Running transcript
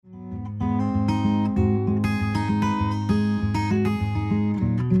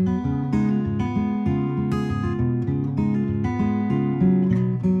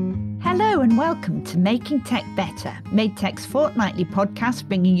welcome to Making Tech Better, Made Tech's fortnightly podcast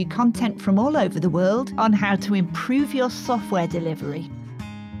bringing you content from all over the world on how to improve your software delivery.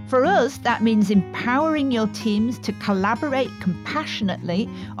 For us, that means empowering your teams to collaborate compassionately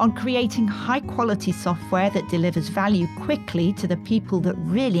on creating high-quality software that delivers value quickly to the people that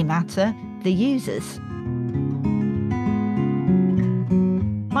really matter, the users.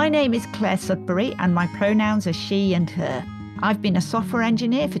 My name is Claire Sudbury and my pronouns are she and her. I've been a software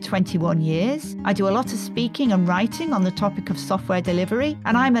engineer for 21 years. I do a lot of speaking and writing on the topic of software delivery,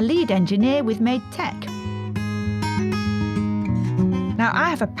 and I'm a lead engineer with Made Tech. Now,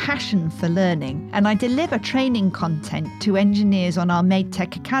 I have a passion for learning, and I deliver training content to engineers on our Made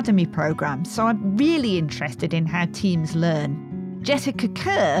Tech Academy program, so I'm really interested in how teams learn. Jessica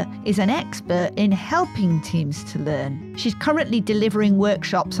Kerr is an expert in helping teams to learn. She's currently delivering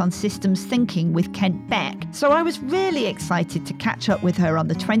workshops on systems thinking with Kent Beck, so I was really excited to catch up with her on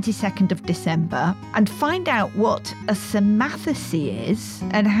the 22nd of December and find out what a semathosy is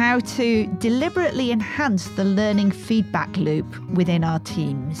and how to deliberately enhance the learning feedback loop within our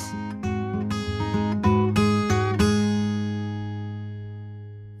teams.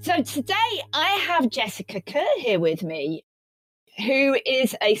 So today I have Jessica Kerr here with me, who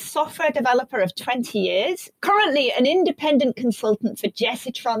is a software developer of 20 years, currently an independent consultant for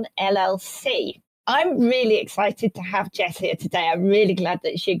Jessitron LLC. I'm really excited to have Jess here today. I'm really glad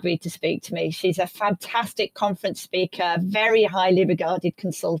that she agreed to speak to me. She's a fantastic conference speaker, very highly regarded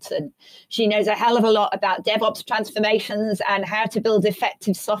consultant. She knows a hell of a lot about DevOps transformations and how to build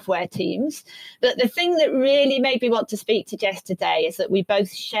effective software teams. But the thing that really made me want to speak to Jess today is that we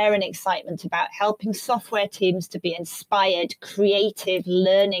both share an excitement about helping software teams to be inspired, creative,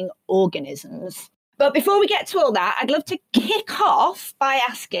 learning organisms. But before we get to all that, I'd love to kick off by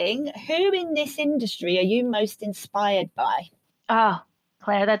asking, who in this industry are you most inspired by? Oh,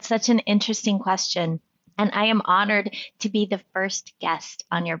 Claire, that's such an interesting question. And I am honored to be the first guest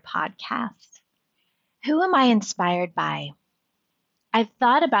on your podcast. Who am I inspired by? I've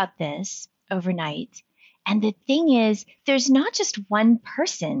thought about this overnight. And the thing is, there's not just one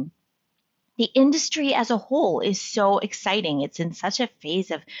person. The industry as a whole is so exciting. It's in such a phase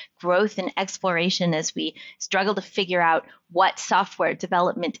of growth and exploration as we struggle to figure out what software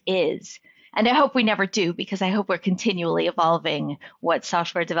development is. And I hope we never do, because I hope we're continually evolving what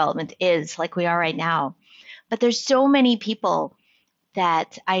software development is, like we are right now. But there's so many people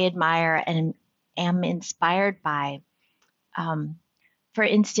that I admire and am inspired by. For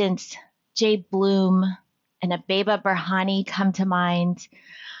instance, Jay Bloom and Abeba Burhani come to mind.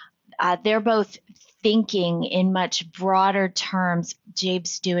 They're both thinking in much broader terms.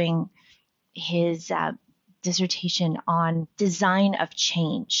 Jabe's doing his dissertation on design of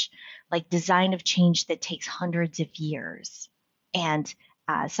change, like design of change that takes hundreds of years. And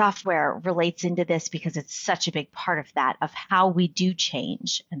software relates into this because it's such a big part of that, of how we do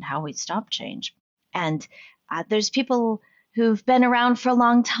change and how we stop change. And there's people who've been around for a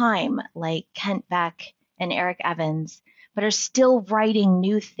long time, like Kent Beck and Eric Evans, but are still writing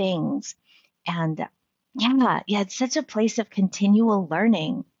new things. And yeah, it's such a place of continual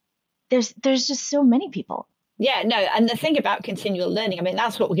learning. There's just so many people. Yeah, no, and the thing about continual learning, I mean,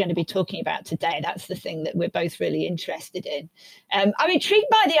 that's what we're going to be talking about today. That's the thing that we're both really interested in. I'm intrigued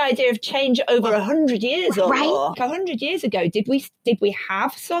by the idea of change over 100 years or more. 100 years ago, did we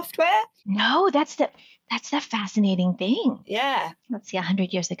have software? No, that's the fascinating thing. Yeah. Let's see,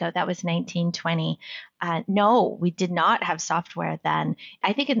 100 years ago, that was 1920. No, we did not have software then.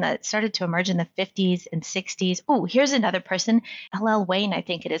 I think it started to emerge in the 50s and 60s. Oh, here's another person, Hillel Wayne, I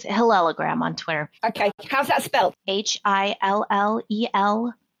think it is, Hillelogram on Twitter. Okay, how's that spelled?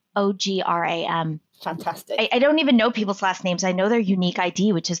 Hillellogram. Fantastic. I don't even know people's last names. I know their unique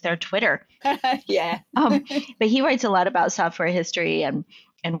ID, which is their Twitter. Yeah. But he writes a lot about software history and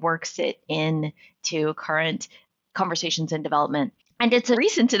works it into current conversations and development. And it's a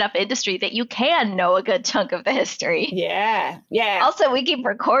recent enough industry that you can know a good chunk of the history. Yeah. Also, we keep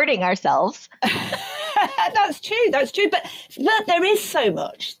recording ourselves. That's true. But there is so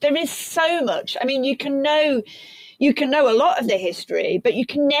much. I mean, you can know a lot of the history, but you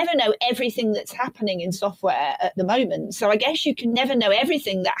can never know everything that's happening in software at the moment. So I guess you can never know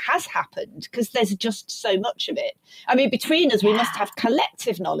everything that has happened because there's just so much of it. I mean, between us, we must have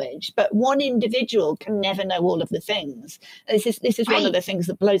collective knowledge, but one individual can never know all of the things. This is right. One of the things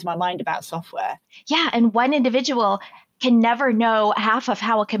that blows my mind about software. Yeah, and one individual can never know half of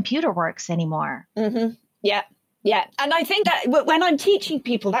how a computer works anymore. Mm-hmm. Yeah. Yeah. And I think that when I'm teaching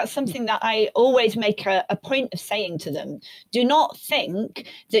people, that's something that I always make a point of saying to them. Do not think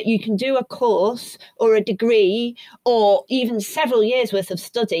that you can do a course or a degree or even several years worth of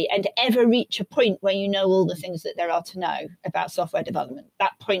study and ever reach a point where you know all the things that there are to know about software development.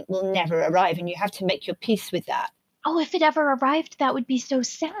 That point will never arrive, and you have to make your peace with that. Oh, if it ever arrived, that would be so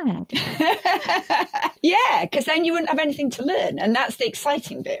sad. Yeah, because then you wouldn't have anything to learn. And that's the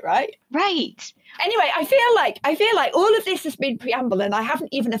exciting bit, right? Right. Anyway, I feel like all of this has been preamble, and I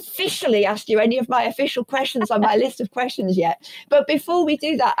haven't even officially asked you any of my official questions on my list of questions yet. But before we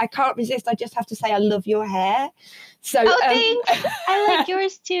do that, I can't resist. I just have to say I love your hair. So, thanks. I like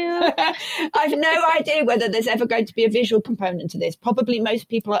yours too. I've no idea whether there's ever going to be a visual component to this. Probably most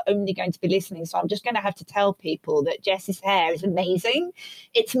people are only going to be listening. So I'm just going to have to tell people that Jess's hair is amazing.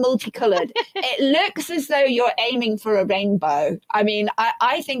 It's multicolored. It looks as though you're aiming for a rainbow. I mean,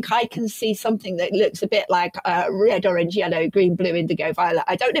 I think I can see something that looks a bit like red, orange, yellow, green, blue, indigo, violet.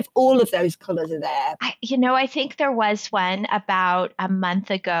 I don't know if all of those colors are there. I think there was one about a month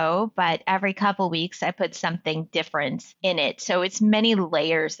ago, but every couple weeks I put something different in it. So it's many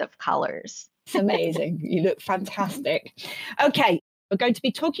layers of colors. It's amazing. You look fantastic. Okay. We're going to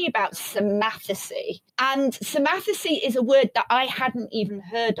be talking about somaticity. And somaticity is a word that I hadn't even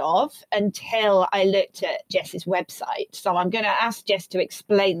heard of until I looked at Jess's website. So I'm going to ask Jess to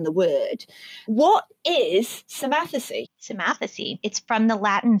explain the word. What is somaticity? Somaticity. It's from the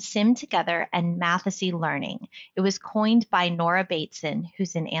Latin sim together and mathicy learning. It was coined by Nora Bateson,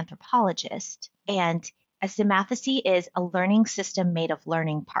 who's an anthropologist. And a somaticity is a learning system made of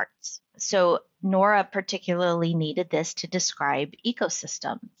learning parts. So Nora particularly needed this to describe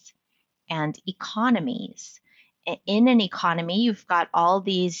ecosystems and economies. In an economy, you've got all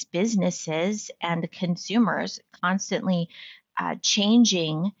these businesses and consumers constantly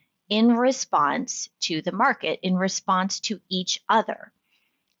changing in response to the market, in response to each other.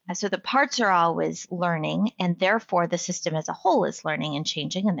 So the parts are always learning, and therefore the system as a whole is learning and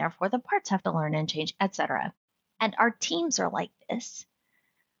changing, and therefore the parts have to learn and change, etc. And our teams are like this.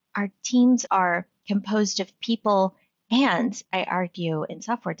 Our teams are composed of people and, I argue, in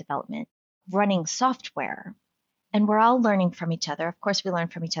software development, running software. And we're all learning from each other. Of course, we learn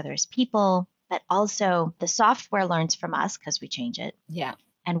from each other as people, but also the software learns from us because we change it. Yeah.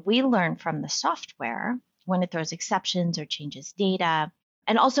 And we learn from the software when it throws exceptions or changes data.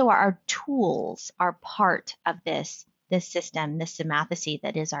 And also our tools are part of this system, this somaticity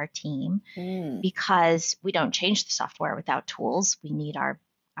that is our team, because we don't change the software without tools. We need our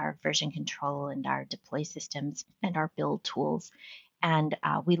version control and our deploy systems and our build tools. And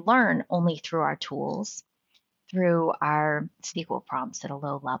we learn only through our tools, through our SQL prompts at a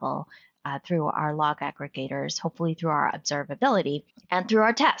low level, through our log aggregators, hopefully through our observability, and through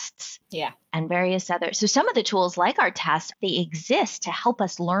our tests. Yeah. And various other. So some of the tools like our tests, they exist to help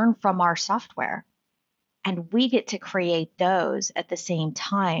us learn from our software. And we get to create those at the same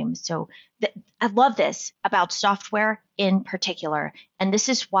time. So I love this about software in particular. And this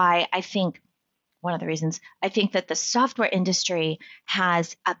is why I think, one of the reasons, I think that the software industry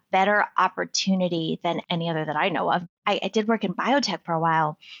has a better opportunity than any other that I know of. I did work in biotech for a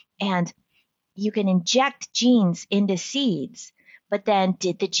while, and you can inject genes into seeds, but then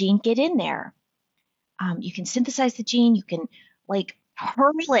did the gene get in there? You can synthesize the gene, you can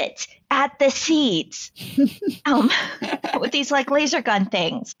hurl it at the seeds with these laser gun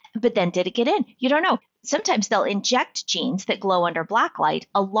things. But then did it get in? You don't know. Sometimes they'll inject genes that glow under black light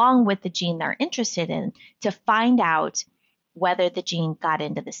along with the gene they're interested in to find out whether the gene got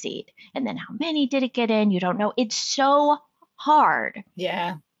into the seed. And then how many did it get in? You don't know. It's so hard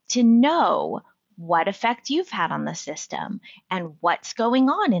to know what effect you've had on the system and what's going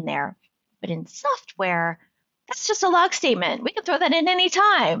on in there. But in software, that's just a log statement. We can throw that in any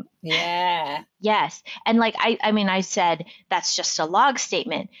time. Yeah. Yes. And I said that's just a log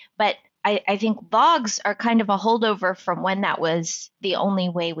statement, but I think logs are kind of a holdover from when that was the only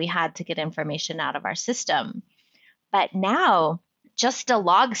way we had to get information out of our system. But now, just a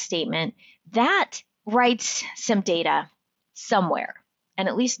log statement, that writes some data somewhere. And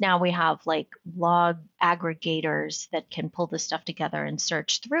at least now we have log aggregators that can pull this stuff together and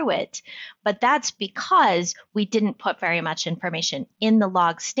search through it. But that's because we didn't put very much information in the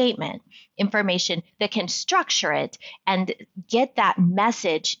log statement, information that can structure it and get that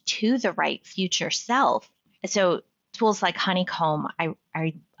message to the right future self. So tools like Honeycomb,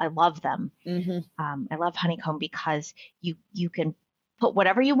 I love them. Mm-hmm. I love Honeycomb because you can put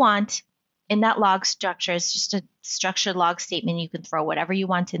whatever you want in that log structure. It's just a structured log statement. You can throw whatever you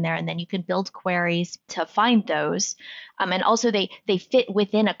want in there, and then you can build queries to find those. And also they fit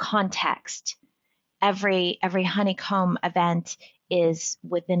within a context. every honeycomb event is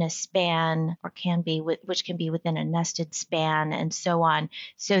within a span, or can be, which can be within a nested span, and so on,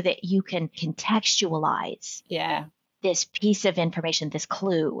 so that you can contextualize this piece of information, this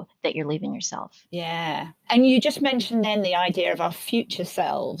clue that you're leaving yourself. Yeah. And you just mentioned then the idea of our future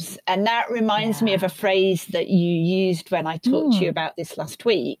selves. And that reminds me of a phrase that you used when I talked to you about this last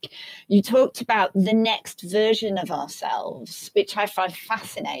week. You talked about the next version of ourselves, which I find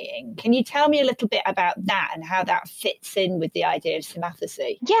fascinating. Can you tell me a little bit about that and how that fits in with the idea of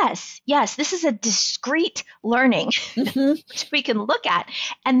symathesy? Yes. This is a discrete learning which we can look at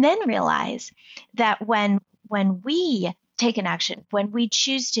and then realize that when we take an action, when we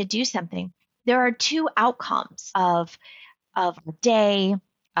choose to do something, there are two outcomes of our day,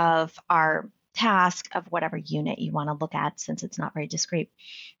 of our task, of whatever unit you want to look at, since it's not very discrete.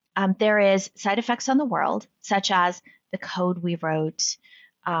 There is side effects on the world, such as the code we wrote,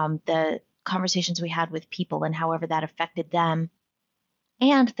 the conversations we had with people and however that affected them.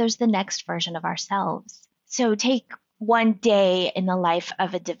 And there's the next version of ourselves. So take one day in the life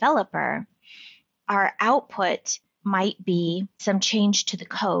of a developer. Our output might be some change to the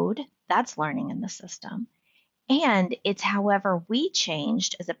code. That's learning in the system. And it's however we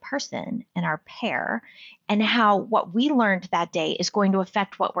changed as a person and our pair, and how what we learned that day is going to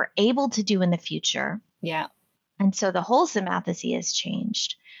affect what we're able to do in the future. Yeah. And so the whole symathesy has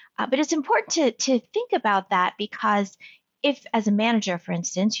changed. But it's important to think about that, because if, as a manager, for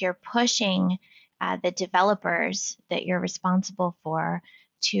instance, you're pushing the developers that you're responsible for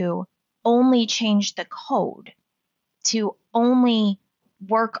to only change the code, to only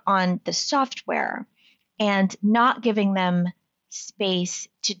work on the software, and not giving them space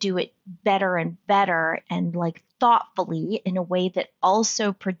to do it better and better and like thoughtfully in a way that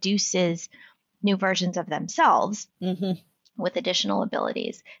also produces new versions of themselves with additional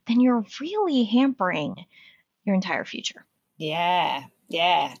abilities, then you're really hampering your entire future. Yeah.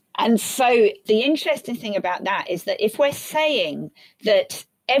 And so the interesting thing about that is that if we're saying that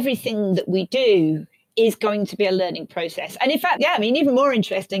everything that we do is going to be a learning process. And in fact, even more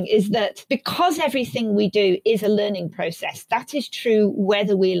interesting is that because everything we do is a learning process, that is true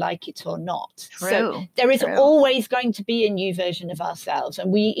whether we like it or not. True. So there is always going to be a new version of ourselves,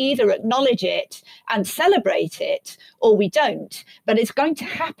 and we either acknowledge it and celebrate it or we don't, but it's going to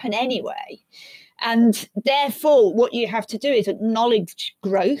happen anyway. And therefore, what you have to do is acknowledge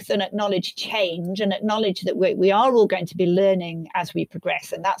growth and acknowledge change and acknowledge that we are all going to be learning as we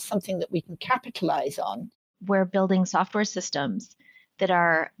progress. And that's something that we can capitalize on. We're building software systems that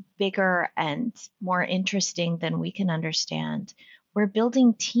are bigger and more interesting than we can understand. We're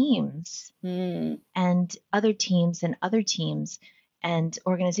building teams and other teams and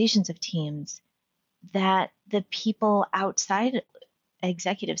organizations of teams that the people outside,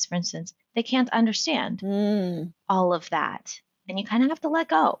 executives, for instance, they can't understand all of that. And you kind of have to let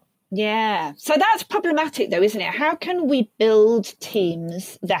go. Yeah. So that's problematic though, isn't it? How can we build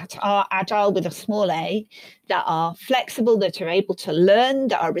teams that are agile with a small a, that are flexible, that are able to learn,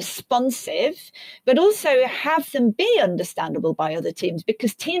 that are responsive, but also have them be understandable by other teams,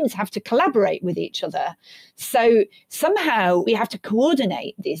 because teams have to collaborate with each other. So somehow we have to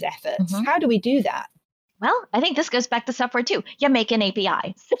coordinate these efforts. How do we do that? Well, I think this goes back to software too. You make an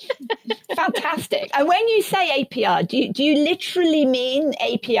API. Fantastic. And when you say API, do you literally mean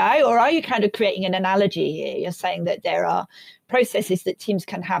API, or are you kind of creating an analogy here? You're saying that there are processes that teams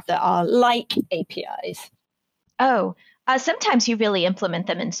can have that are like APIs. Sometimes you really implement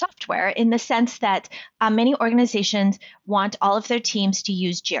them in software, in the sense that many organizations want all of their teams to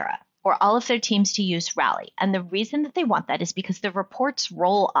use Jira or all of their teams to use Rally. And the reason that they want that is because the reports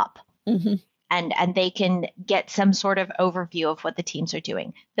roll up. And they can get some sort of overview of what the teams are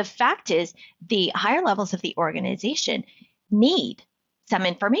doing. The fact is, the higher levels of the organization need some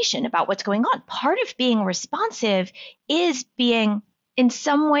information about what's going on. Part of being responsive is being, in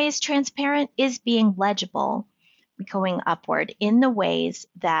some ways, transparent, is being legible, going upward in the ways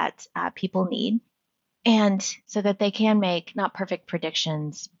that people need, and so that they can make not perfect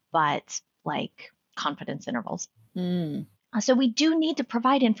predictions, but like confidence intervals. So we do need to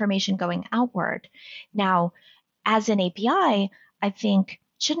provide information going outward. Now, as an API, I think it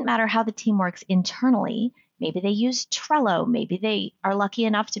shouldn't matter how the team works internally. Maybe they use Trello. Maybe they are lucky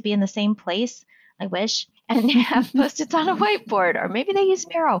enough to be in the same place, I wish, and have Post-its on a whiteboard. Or maybe they use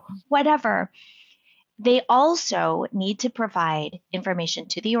Miro, whatever. They also need to provide information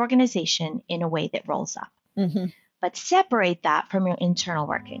to the organization in a way that rolls up. But separate that from your internal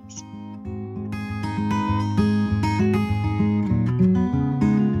workings.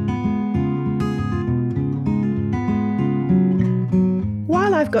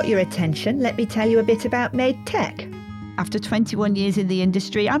 While I've I've got your attention, let me tell you a bit about Made Tech. After 21 years in the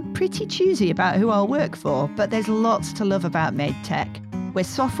industry, I'm pretty choosy about who I'll work for, but there's lots to love about Made Tech. We're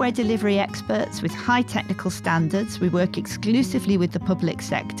software delivery experts with high technical standards. We work exclusively with the public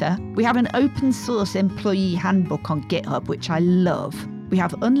sector. We have an open source employee handbook on GitHub, which I love. We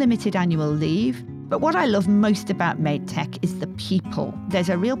have unlimited annual leave. But what I love most about Made Tech is the people. There's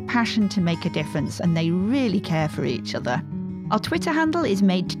a real passion to make a difference, and they really care for each other. Our Twitter handle is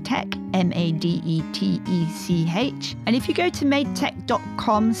MadeTech, MadeTech. And if you go to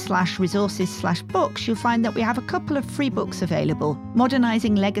madetech.com/resources/books, you'll find that we have a couple of free books available,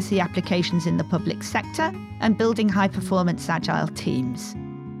 Modernising Legacy Applications in the Public Sector and Building High-Performance Agile Teams.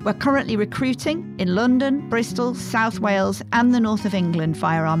 We're currently recruiting in London, Bristol, South Wales and the north of England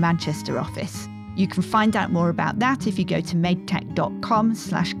via our Manchester office. You can find out more about that if you go to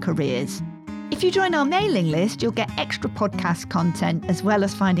madetech.com/careers. If you join our mailing list, you'll get extra podcast content as well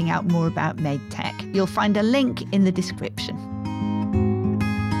as finding out more about Made Tech. You'll find a link in the description.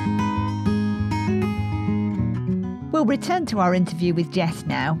 We'll return to our interview with Jess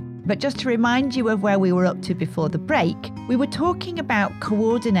now, but just to remind you of where we were up to before the break, we were talking about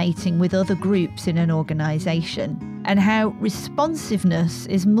coordinating with other groups in an organisation and how responsiveness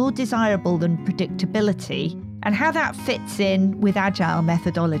is more desirable than predictability and how that fits in with agile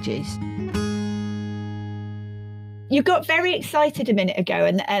methodologies. You got very excited a minute ago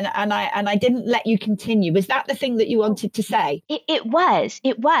and I didn't let you continue. Was that the thing that you wanted to say? It was.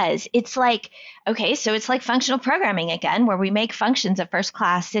 It's like, okay, so it's like functional programming again, where we make functions a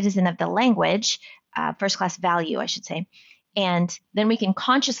first-class citizen of the language, first-class value, I should say. And then we can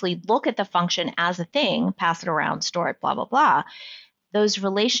consciously look at the function as a thing, pass it around, store it, blah, blah, blah. Those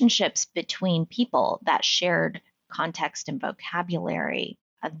relationships between people, that shared context and vocabulary,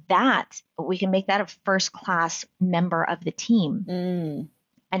 that we can make that a first-class member of the team.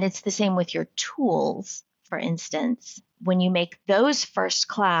 And it's the same with your tools, for instance. When you make those first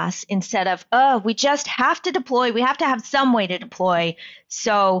class instead of, we just have to deploy, we have to have some way to deploy,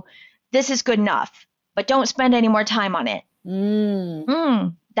 so this is good enough, but don't spend any more time on it.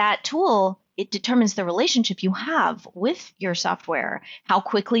 That tool, it determines the relationship you have with your software. How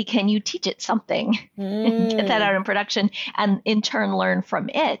quickly can you teach it something and get that out in production and in turn learn from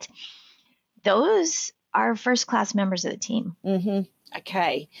it? Those are first-class members of the team.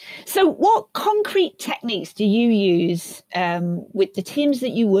 Okay. So what concrete techniques do you use with the teams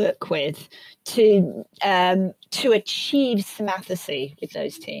that you work with to achieve semathosy with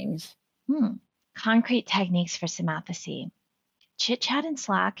those teams? Concrete techniques for semathosy. Chit chat in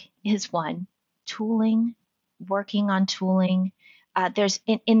Slack is one. Tooling, working on tooling. There's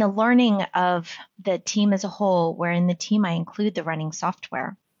in the learning of the team as a whole, where in the team I include the running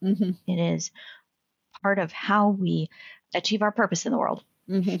software. It is part of how we achieve our purpose in the world.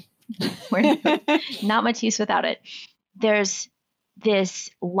 We're not much use without it. There's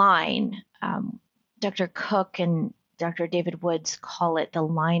this line, Dr. Cook and Dr. David Woods call it the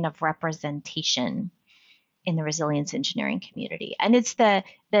line of representation in the resilience engineering community. And it's the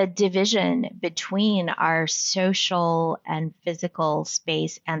division between our social and physical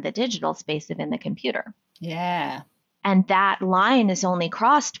space and the digital space within the computer. Yeah. And that line is only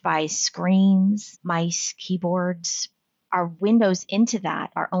crossed by screens, mice, keyboards. Our windows into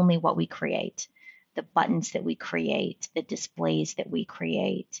that are only what we create, the buttons that we create, the displays that we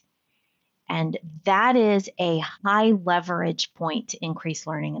create. And that is a high leverage point to increase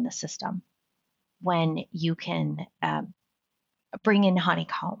learning in the system. When you can bring in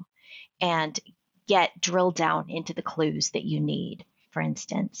honeycomb and get drilled down into the clues that you need, for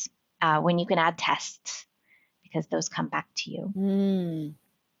instance, when you can add tests because those come back to you.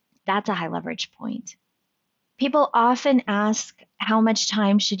 That's a high leverage point. People often ask, how much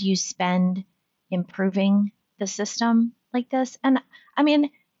time should you spend improving the system like this? And I mean,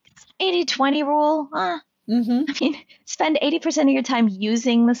 80-20 rule. I mean, spend 80% of your time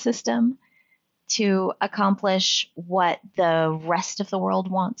using the system to accomplish what the rest of the world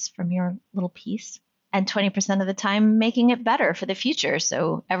wants from your little piece, and 20% of the time making it better for the future.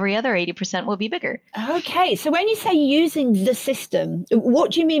 So every other 80% will be bigger. Okay. So when you say using the system,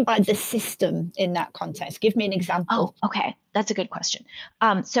 what do you mean by the system in that context? Give me an example. Oh, okay. That's a good question.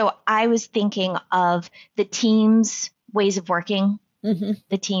 So I was thinking of the team's ways of working,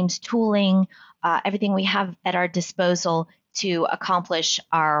 the team's tooling, everything we have at our disposal to accomplish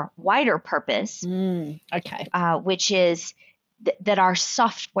our wider purpose, which is that our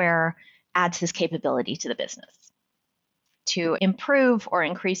software adds this capability to the business to improve or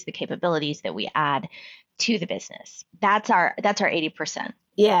increase the capabilities that we add to the business. That's our 80%.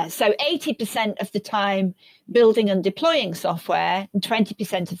 Yeah, so 80% of the time building and deploying software, and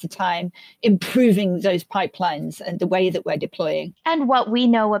 20% of the time improving those pipelines and the way that we're deploying. And what we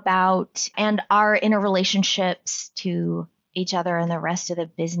know about and our interrelationships to each other and the rest of the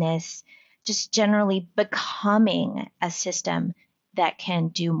business, just generally becoming a system that can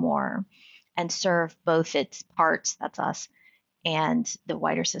do more and serve both its parts, that's us, and the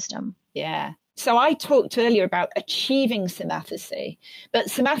wider system. Yeah. So I talked earlier about achieving semathosy, but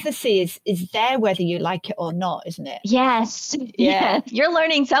semathosy is there whether you like it or not, isn't it? Yes. Yeah. You're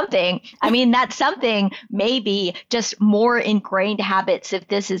learning something. I mean, that something may be just more ingrained habits if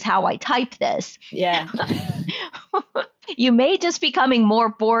this is how I type this. Yeah. You may just be becoming more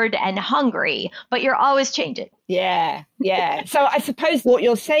bored and hungry, but you're always changing. Yeah. Yeah. So I suppose what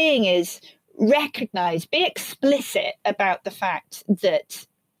you're saying is recognize, be explicit about the fact that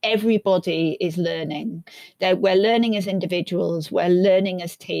everybody is learning, that we're learning as individuals, we're learning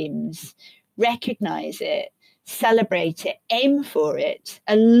as teams. Recognize it, celebrate it, aim for it,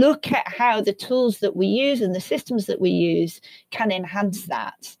 and look at how the tools that we use and the systems that we use can enhance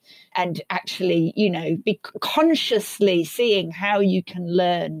that. And actually, be consciously seeing how you can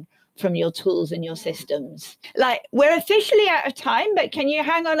learn from your tools and your systems. Like, we're officially out of time, but can you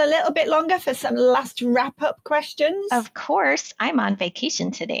hang on a little bit longer for some last wrap-up questions? Of course. I'm on vacation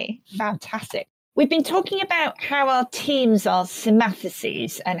today. Fantastic. We've been talking about how our teams are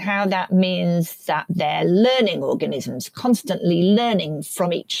semathoses and how that means that they're learning organisms, constantly learning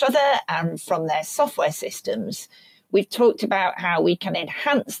from each other and from their software systems. We've talked about how we can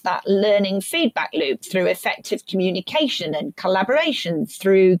enhance that learning feedback loop through effective communication and collaboration,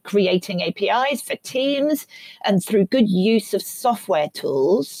 through creating APIs for teams, and through good use of software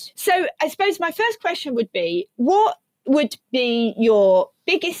tools. So I suppose my first question would be, what would be your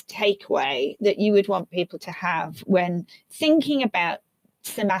biggest takeaway that you would want people to have when thinking about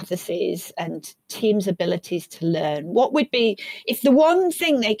semathoses and teams' abilities to learn? What would be, if the one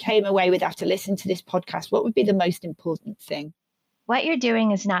thing they came away with after listening to this podcast, what would be the most important thing? What you're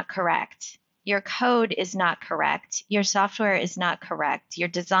doing is not correct. Your code is not correct. Your software is not correct. Your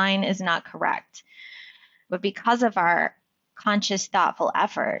design is not correct. But because of our conscious, thoughtful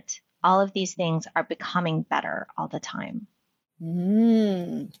effort, all of these things are becoming better all the time.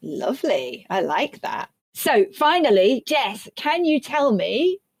 Lovely. I like that. So finally, Jess, can you tell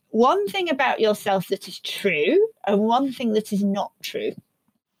me one thing about yourself that is true and one thing that is not true?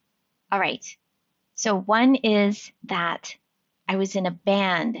 All right. So one is that I was in a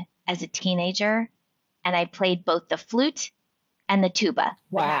band as a teenager and I played both the flute and the tuba.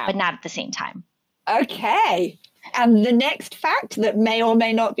 Wow. But not at the same time. Okay. And the next fact that may or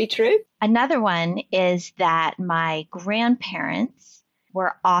may not be true? Another one is that my grandparents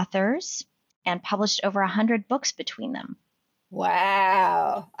were authors and published over 100 books between them.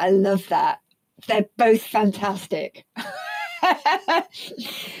 Wow. I love that. They're both fantastic.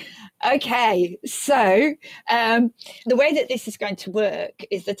 Okay, so the way that this is going to work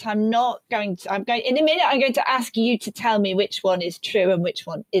is that in a minute, I'm going to ask you to tell me which one is true and which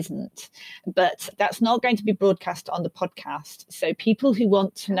one isn't. But that's not going to be broadcast on the podcast. So people who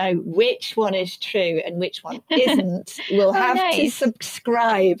want to know which one is true and which one isn't will have to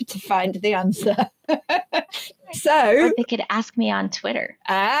subscribe to find the answer. Or they could ask me on Twitter.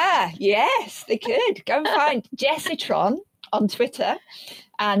 Yes, they could. Go and find Jessitron on Twitter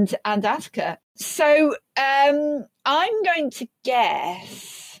and ask her. So I'm going to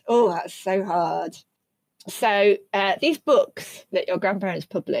guess. Oh, that's so hard. So these books that your grandparents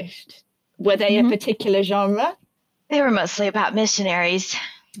published, were they a particular genre? They were mostly about missionaries.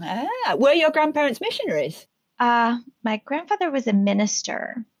 Were your grandparents missionaries? My grandfather was a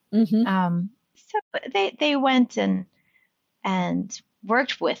minister. So they went and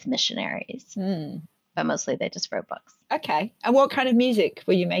worked with missionaries. But mostly they just wrote books. Okay. And what kind of music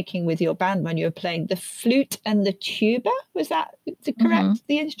were you making with your band when you were playing the flute and the tuba? Was that correct,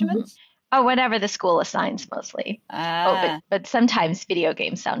 the instruments? Oh, whatever the school assigns mostly. But sometimes video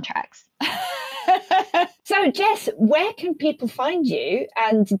game soundtracks. So, Jess, where can people find you?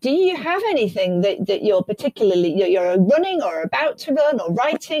 And do you have anything that you're you're running or about to run or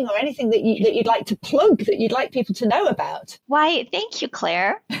writing or anything that you'd like to plug, that you'd like people to know about? Why, thank you,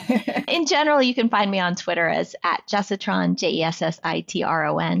 Claire. In general, you can find me on Twitter as @Jessitron,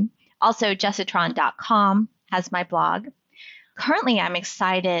 Jessitron. Also, Jessitron.com has my blog. Currently, I'm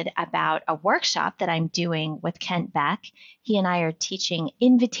excited about a workshop that I'm doing with Kent Beck. He and I are teaching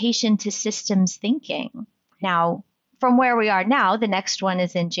Invitation to Systems Thinking. Now, from where we are now, the next one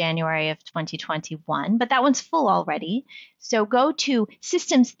is in January of 2021, but that one's full already. So go to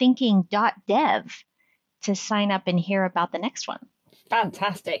systemsthinking.dev to sign up and hear about the next one.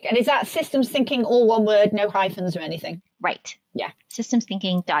 Fantastic. And is that systems thinking all one word, no hyphens or anything? Right. Yeah.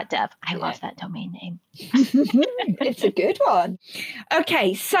 Systemsthinking.dev. I love that domain name. It's a good one.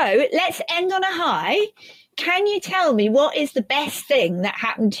 Okay, so let's end on a high. Can you tell me what is the best thing that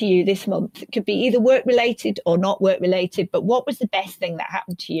happened to you this month? It could be either work related or not work related, but what was the best thing that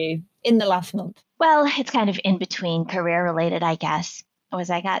happened to you in the last month? Well, it's kind of in between career related, I guess.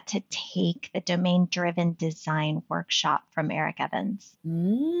 I got to take the domain-driven design workshop from Eric Evans.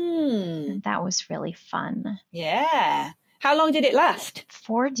 And that was really fun. Yeah. How long did it last?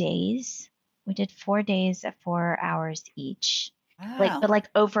 4 days. We did 4 days of 4 hours each. Wow. But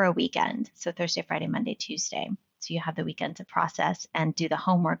over a weekend. So Thursday, Friday, Monday, Tuesday. So you have the weekend to process and do the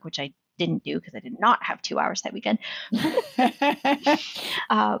homework, which I didn't do because I did not have 2 hours that weekend.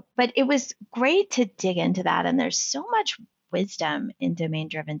 But it was great to dig into that. And there's so much wisdom in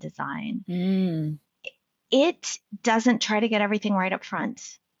domain-driven design. It doesn't try to get everything right up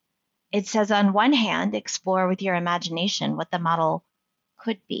front. It says, on one hand, explore with your imagination what the model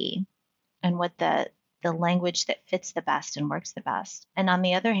could be and what the language that fits the best and works the best. And on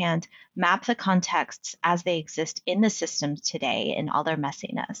the other hand, map the contexts as they exist in the systems today in all their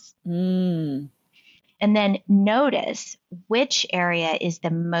messiness. And then notice which area is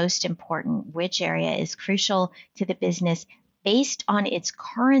the most important, which area is crucial to the business based on its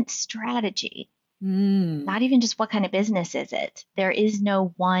current strategy. Not even just what kind of business is it. There is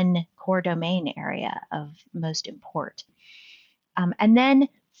no one core domain area of most import. And then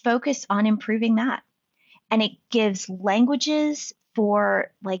focus on improving that. And it gives languages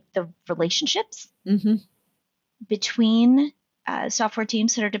for the relationships between software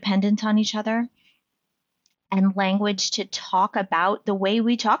teams that are dependent on each other, and language to talk about the way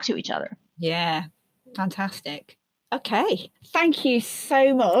we talk to each other. Yeah, fantastic. Okay, thank you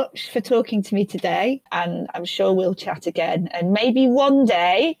so much for talking to me today, and I'm sure we'll chat again. And maybe one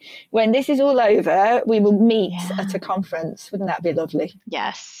day, when this is all over, we will meet at a conference. Wouldn't that be lovely?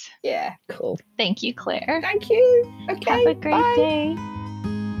 Yes. Yeah, cool. Thank you, Claire. Thank you. Okay, have a great day.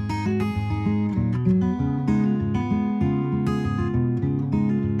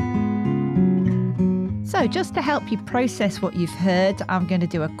 So just to help you process what you've heard, I'm going to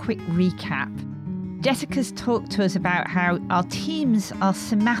do a quick recap. Jessica's talked to us about how our teams are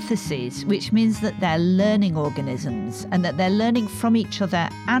symatheses, which means that they're learning organisms and that they're learning from each other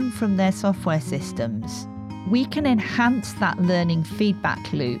and from their software systems. We can enhance that learning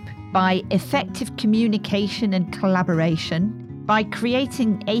feedback loop by effective communication and collaboration, by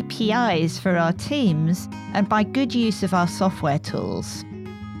creating APIs for our teams, and by good use of our software tools.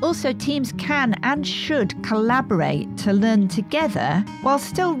 Also, teams can and should collaborate to learn together while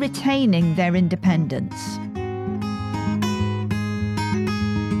still retaining their independence.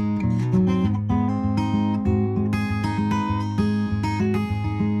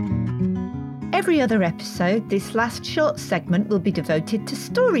 Every other episode, this last short segment will be devoted to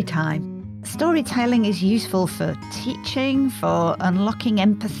story time. Storytelling is useful for teaching, for unlocking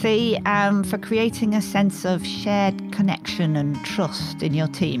empathy, and for creating a sense of shared connection and trust in your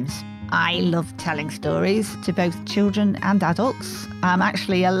teams. I love telling stories to both children and adults. I'm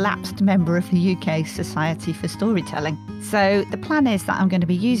actually a lapsed member of the UK Society for Storytelling. So the plan is that I'm going to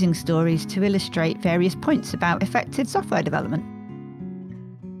be using stories to illustrate various points about effective software development.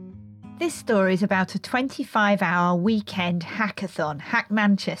 This story is about a 25-hour weekend hackathon, Hack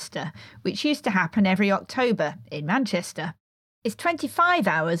Manchester, which used to happen every October in Manchester. It's 25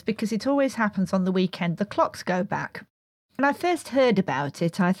 hours because it always happens on the weekend the clocks go back. When I first heard about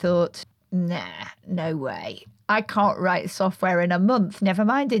it, I thought, nah, no way. I can't write software in a month, never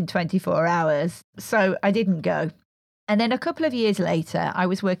mind in 24 hours. So I didn't go. And then a couple of years later, I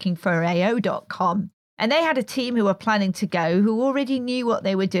was working for AO.com, and they had a team who were planning to go who already knew what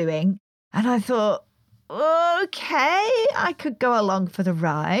they were doing. And I thought, okay, I could go along for the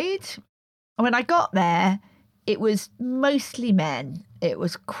ride. And when I got there, it was mostly men. It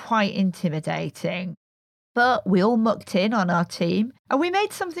was quite intimidating. But we all mucked in on our team and we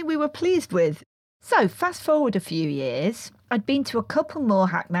made something we were pleased with. So fast forward a few years, I'd been to a couple more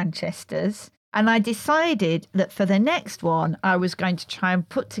Hack Manchesters, and I decided that for the next one, I was going to try and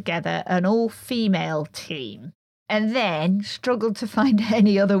put together an all-female team. And then struggled to find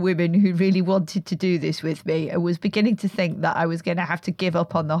any other women who really wanted to do this with me, and was beginning to think that I was going to have to give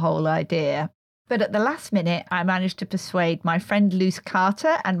up on the whole idea. But at the last minute, I managed to persuade my friend Luce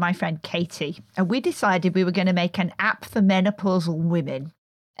Carter and my friend Katie, and we decided we were going to make an app for menopausal women.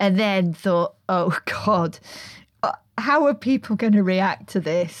 And then thought, oh God, how are people going to react to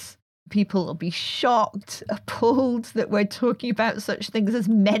this? People will be shocked, appalled that we're talking about such things as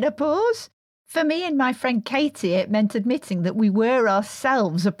menopause. For me and my friend Katie, it meant admitting that we were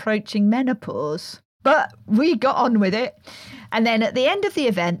ourselves approaching menopause. But we got on with it. And then at the end of the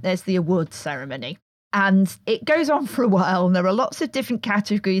event, there's the awards ceremony. And it goes on for a while. And there are lots of different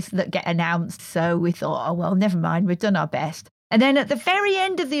categories that get announced. So we thought, oh, well, never mind. We've done our best. And then at the very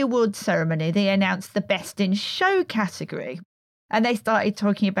end of the awards ceremony, they announced the Best in Show category. And they started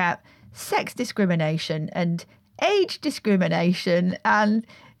talking about sex discrimination and age discrimination. And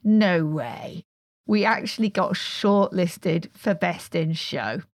no way. We actually got shortlisted for Best in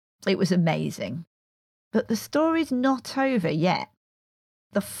Show. It was amazing. But the story's not over yet.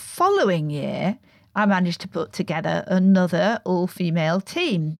 The following year, I managed to put together another all-female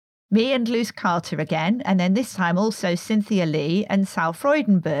team. Me and Luce Carter again, and then this time also Cynthia Lee and Sal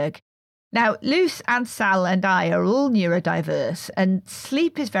Freudenberg. Now, Luce and Sal and I are all neurodiverse, and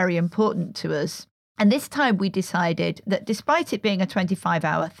sleep is very important to us. And this time we decided that despite it being a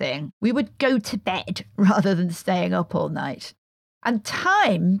 25-hour thing, we would go to bed rather than staying up all night. And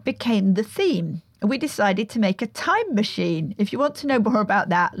time became the theme. We decided to make a time machine. If you want to know more about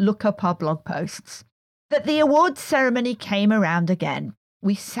that, look up our blog posts. But the awards ceremony came around again.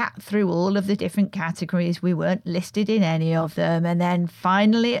 We sat through all of the different categories. We weren't listed in any of them. And then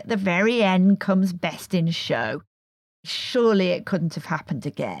finally at the very end comes Best in Show. Surely it couldn't have happened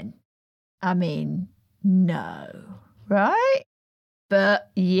again. I mean, no, right?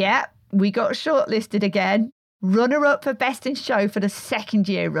 But yeah, we got shortlisted again. Runner-up for Best in Show for the second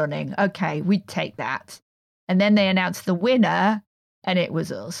year running. Okay, we'd take that. And then they announced the winner, and it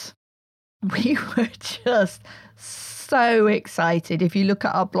was us. We were just so excited. If you look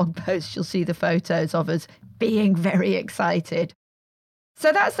at our blog post, you'll see the photos of us being very excited.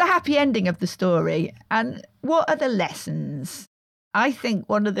 So that's the happy ending of the story. And what are the lessons? I think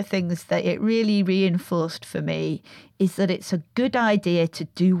one of the things that it really reinforced for me is that it's a good idea to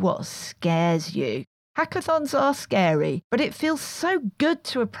do what scares you. Hackathons are scary, but it feels so good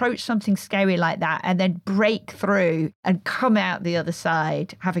to approach something scary like that and then break through and come out the other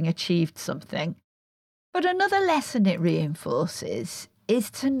side having achieved something. But another lesson it reinforces is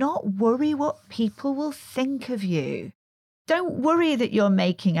to not worry what people will think of you. Don't worry that you're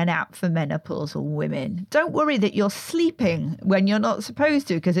making an app for menopausal women. Don't worry that you're sleeping when you're not supposed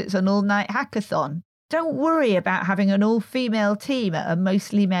to because it's an all-night hackathon. Don't worry about having an all-female team at a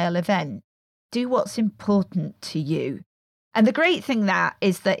mostly male event. Do what's important to you. And the great thing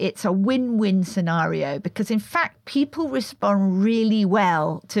is that it's a win-win scenario because, in fact, people respond really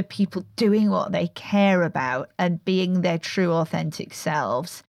well to people doing what they care about and being their true, authentic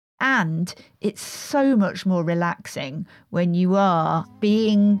selves. And it's so much more relaxing when you are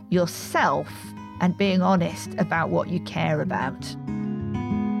being yourself and being honest about what you care about.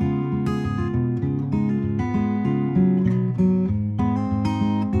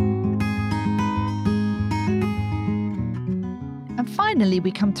 And finally,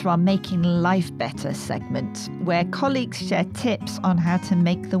 we come to our Making Life Better segment, where colleagues share tips on how to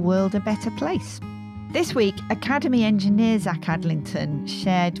make the world a better place. This week, Academy engineer Zach Adlington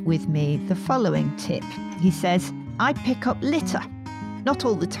shared with me the following tip. He says, I pick up litter. Not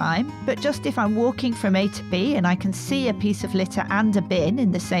all the time, but just if I'm walking from A to B and I can see a piece of litter and a bin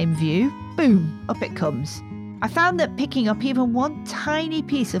in the same view, boom, up it comes. I found that picking up even one tiny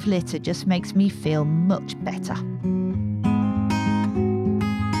piece of litter just makes me feel much better.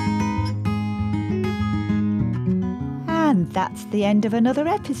 And that's the end of another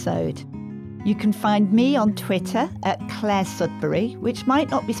episode. You can find me on Twitter at Claire Sudbury, which might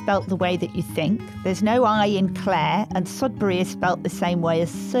not be spelt the way that you think. There's no I in Claire, and Sudbury is spelt the same way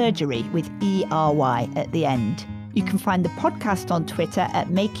as surgery, with E-R-Y at the end. You can find the podcast on Twitter at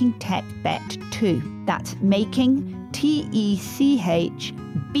Making Tech Bet 2. That's Making TECHBETT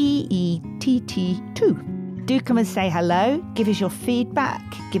 2. Do come and say hello, give us your feedback,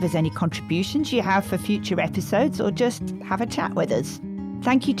 give us any contributions you have for future episodes, or just have a chat with us.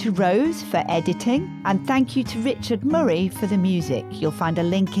 Thank you to Rose for editing, and thank you to Richard Murray for the music. You'll find a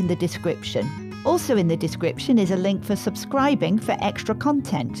link in the description. Also in the description is a link for subscribing for extra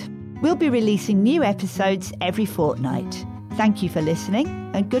content. We'll be releasing new episodes every fortnight. Thank you for listening,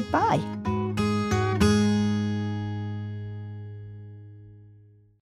 and goodbye.